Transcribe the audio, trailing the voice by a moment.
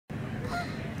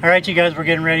All right, you guys, we're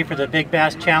getting ready for the Big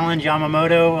Bass Challenge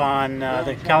Yamamoto on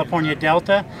the California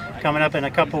Delta coming up in a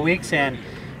couple weeks. And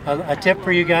a tip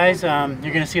for you guys, you're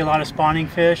going to see a lot of spawning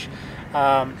fish.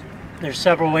 There's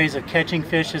several ways of catching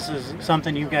fish. This is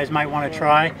something you guys might want to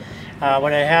try.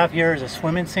 What I have here is a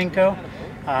Swim Senko.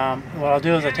 What I'll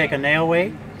do is I'll take a nail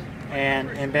weight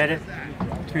and embed it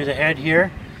through the head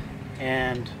here,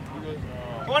 and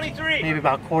 23. maybe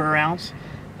about 1/4 ounce.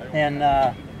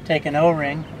 Then take an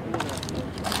O-ring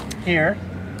here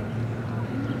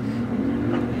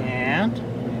and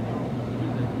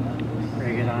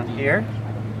rig it on here,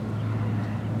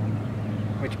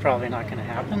 which probably not going to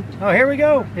happen. Oh, here we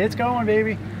go. It's going,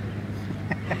 baby.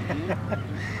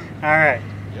 All right.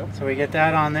 So we get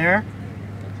that on there.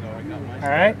 All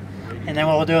right. And then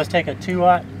what we'll do is take a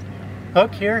 2-aught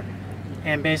hook here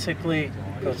and basically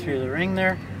go through the ring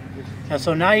there. And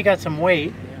so now you got some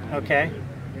weight, okay?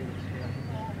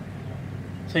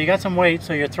 So you got some weight,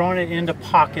 so you're throwing it into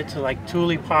pockets, so like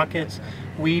tule pockets,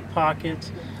 weed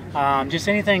pockets, just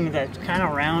anything that's kind of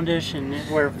roundish and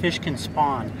where fish can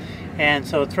spawn. And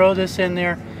so throw this in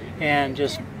there and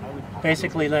just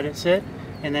basically let it sit.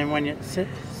 And then when it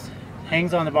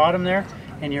hangs on the bottom there,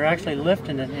 and you're actually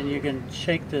lifting it, and you can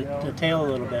shake the tail a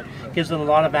little bit. Gives it a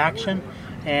lot of action,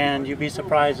 and you'd be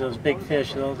surprised those big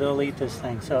fish, they'll eat this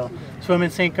thing. So Swim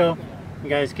Senko, you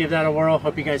guys give that a whirl.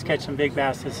 Hope you guys catch some big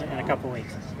bass in a couple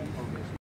weeks.